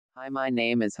Hi, my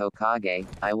name is Hokage.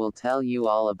 I will tell you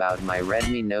all about my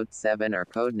Redmi Note 7, or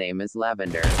codename is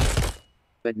Lavender.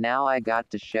 But now I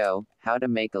got to show how to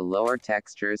make a lower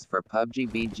textures for PUBG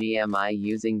BGMI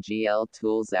using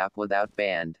Gltools app without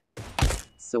band.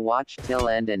 So watch till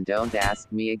end and don't ask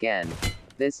me again.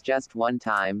 This just one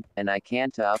time, and I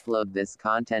can't upload this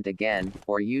content again,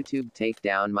 or YouTube take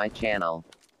down my channel.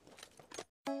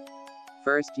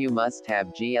 First you must have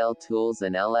Gltools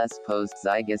and LS Post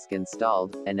Zygisk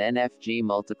installed, an NFG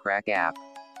Multicrack app.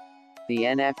 The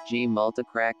NFG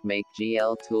Multicrack make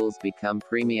Gltools become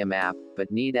premium app,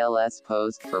 but need LS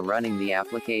Post for running the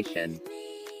application.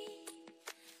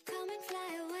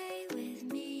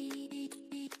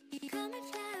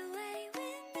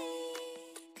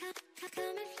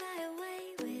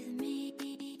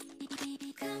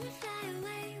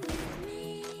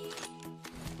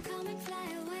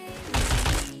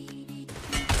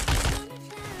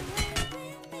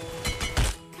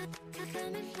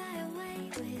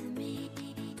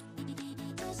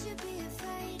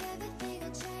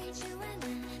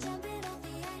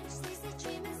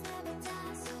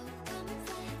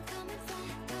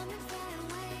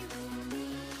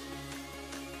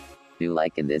 Do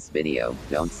like in this video,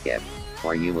 don't skip,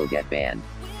 or you will get banned.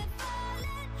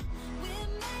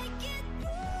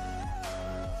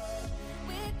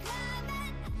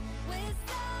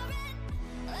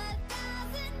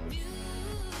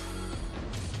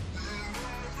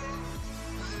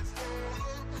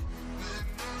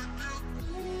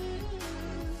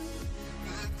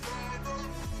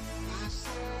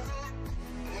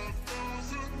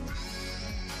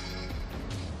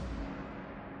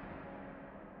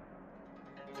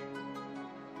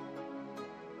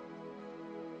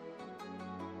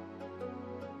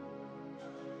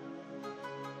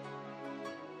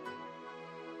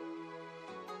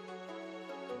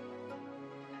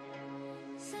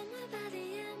 Somewhere by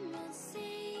the emerald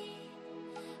sea,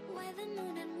 where the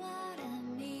moon and water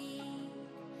meet,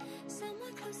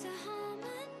 somewhere close to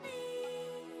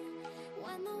harmony,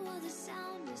 when the world is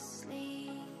sound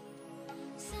asleep.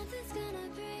 Something's gonna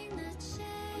bring the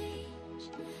change,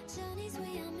 journeys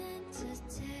we are meant to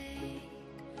take,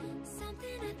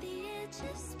 something at the edge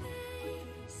of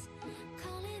space,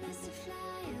 calling us to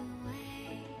fly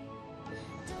away.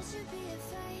 Don't you be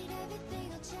afraid, everything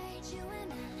will change. You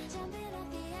and I, jumping off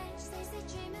the edge. They say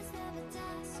dreamers never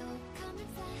die, so come and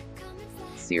fly, come and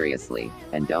fly. Seriously,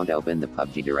 and don't open the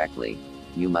PUBG directly.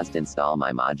 You must install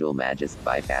my module Magisk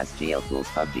Bypass Gltools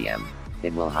PUBGM.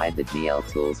 It will hide the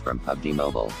Gltools from PUBG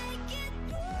Mobile.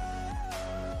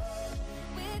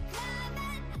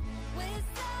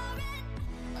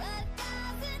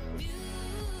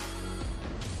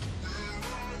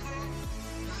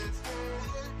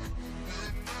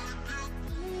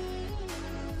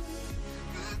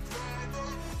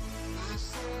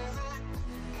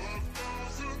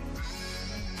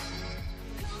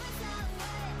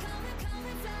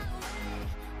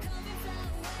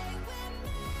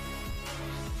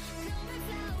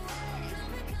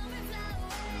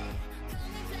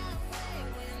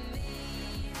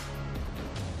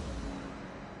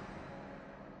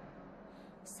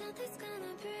 Something's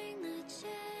gonna bring the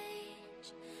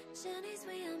change, journeys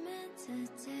we are meant to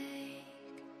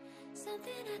take,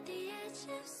 something at the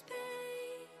edge of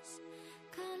space,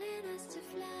 calling us to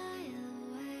fly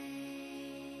away.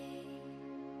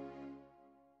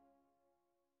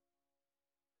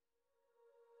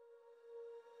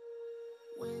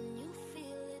 When you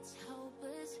feel it's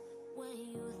hopeless, when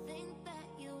you think that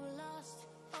you lost,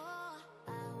 oh,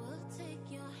 I will take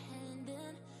your hand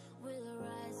and we'll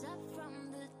rise up from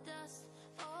the dust.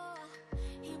 Oh,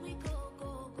 here we go,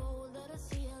 go, go, let us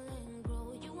heal and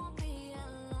grow. You won't be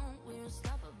alone, we're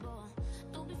unstoppable.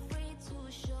 Don't be afraid.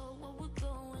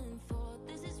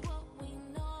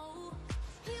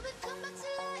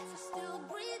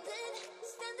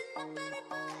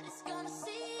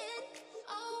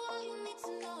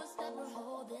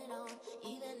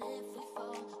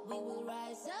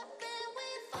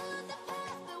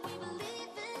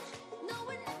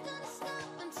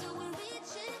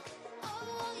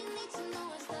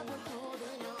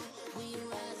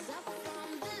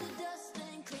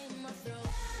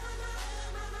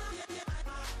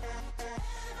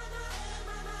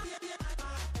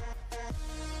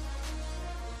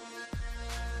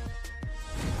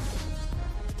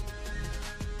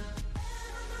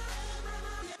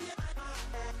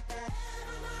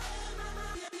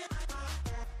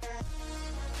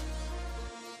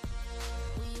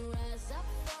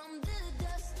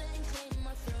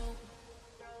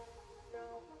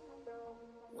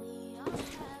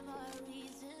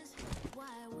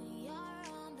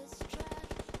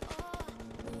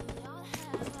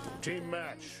 Team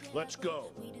match, let's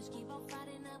go. We just keep on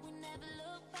fighting and we never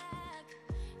look back.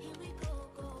 Here we go,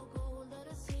 go, go. Let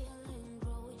us heal and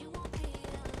grow. You won't be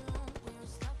alone. We're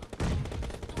unstoppable.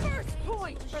 First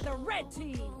point for the red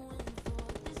team.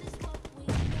 This is what we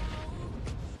know.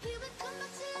 Here we come, my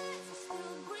tears are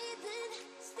still breathing.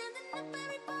 Standing up,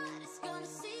 everybody's gonna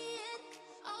see it.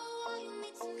 Oh, all you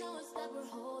need to know is that we're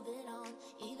holding